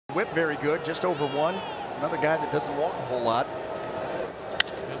Whip very good, just over 1. Another guy that doesn't walk a whole lot.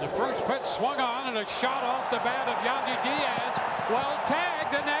 And the first pitch swung on, and a shot off the bat of Yandy Diaz. Well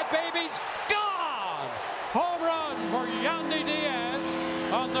tagged, and that baby's gone. Home run for Yandy Diaz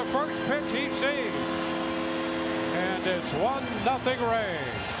on the first pitch he sees. And it's 1-0 Rays.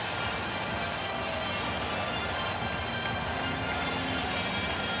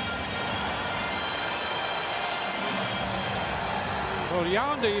 Well,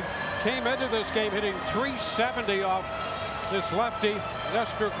 Yandy came into this game hitting .370 off this lefty,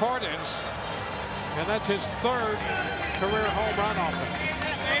 Nestor Cortez, and that's his 3rd career home run off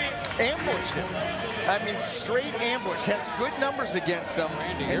him. Ambushed him. I mean, straight ambush. Has good numbers against him.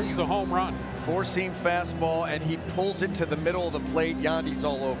 Randy, here's the home run. Four-seam fastball, and he pulls it to the middle of the plate. Yandy's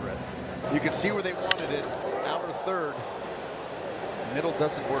all over it. You can see where they wanted it. Out of third. Middle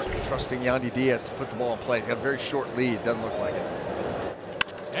doesn't work. Trusting Yandy Diaz to put the ball in play. He's got a very short lead. Doesn't look like it.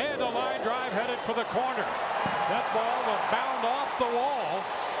 And a line drive headed for the corner. That ball will bound off the wall.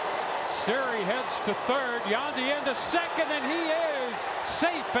 Siri heads to third. Yandy into second, and he is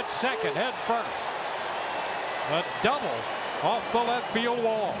safe at second, head first. A double off the left field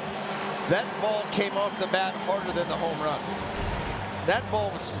wall. That ball came off the bat harder than the home run. That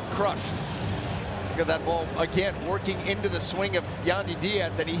ball was crushed. Look at that ball again working into the swing of Yandy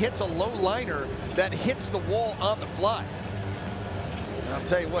Diaz, and he hits a low liner that hits the wall on the fly. And I'll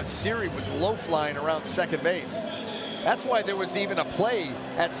tell you what, Siri was low flying around second base. That's why there was even a play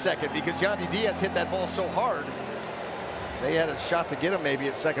at second, because Yandy Diaz hit that ball so hard. They had a shot to get him maybe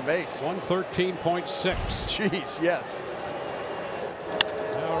at second base. 113.6. Jeez, yes.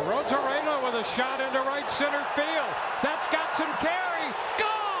 Now Arozarena with a shot into right center field. That's got some carry.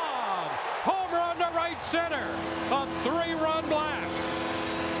 Gone! Home run to right center. A 3-run blast.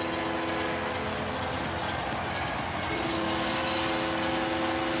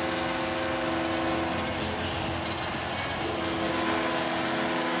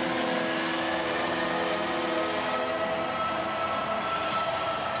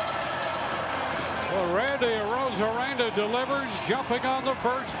 Well, Randy Arozarena delivers, jumping on the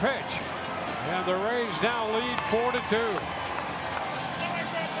first pitch. And the Rays now lead 4-2.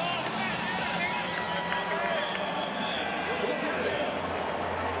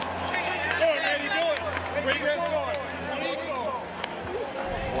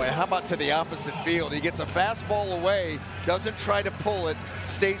 Boy, how about to the opposite field? He gets a fastball away, doesn't try to pull it,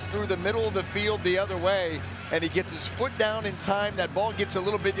 stays through the middle of the field the other way, and he gets his foot down in time. That ball gets a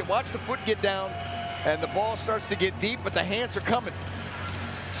little bit, watch the foot get down, and the ball starts to get deep, but the hands are coming.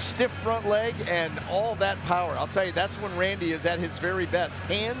 Stiff front leg and all that power. I'll tell you, that's when Randy is at his very best.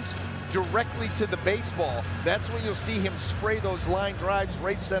 Hands directly to the baseball. That's when you'll see him spray those line drives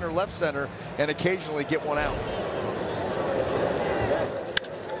right center, left center, and occasionally get one out.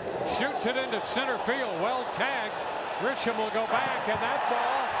 Shoots it into center field. Well tagged. Grisham will go back, and that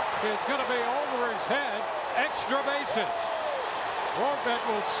ball is going to be over his head. Extra bases. Rorbett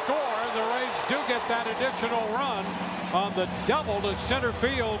will score. The Rays do get that additional run on the double to center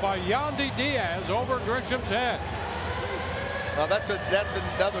field by Yandy Diaz over Grisham's head. That's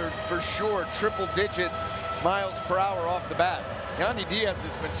another for sure triple-digit miles per hour off the bat. Yandy Diaz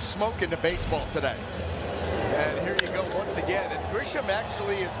has been smoking the baseball today. And here you go once again. And Grisham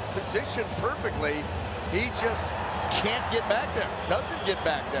actually is positioned perfectly. He just can't get back there. Doesn't get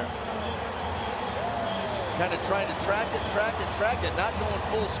back there. Kind of trying to track it, not going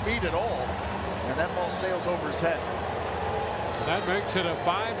full speed at all. And that ball sails over his head. That makes it a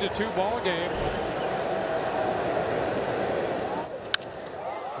 5-2 ball game.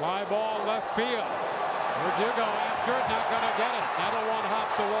 Fly ball left field. Verdugo after it, not going to get it. That'll one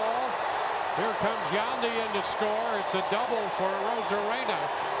hop the wall. Here comes Yandy in to score. It's a double for Arozarena.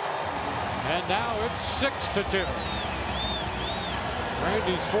 And now it's 6-2.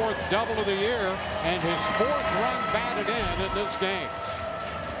 Randy's 4th double of the year and his 4th run batted in this game.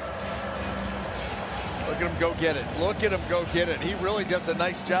 Look at him go get it. Look at him go get it. He really does a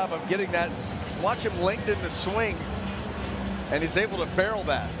nice job of getting that. Watch him lengthen the swing, and he's able to barrel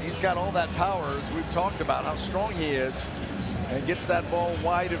that. He's got all that power, as we've talked about, how strong he is, and gets that ball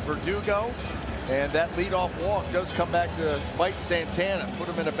wide of Verdugo. And that leadoff walk does come back to bite Santana, put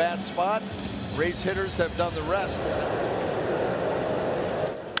him in a bad spot. Rays hitters have done the rest.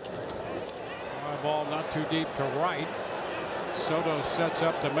 Ball not too deep to right. Soto sets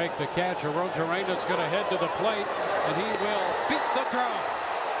up to make the catch. Arozarena's going to head to the plate, and he will beat the throw.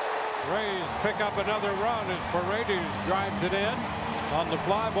 Rays pick up another run as Paredes drives it in on the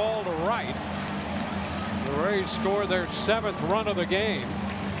fly ball to right. The Rays score their 7th run of the game.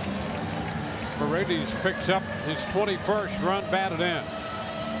 Paredes picks up his 21st run batted in.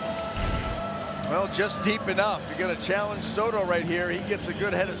 Well, just deep enough. You're going to challenge Soto right here. He gets a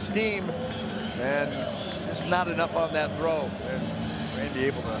good head of steam, and just not enough on that throw. And Randy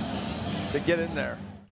able to get in there.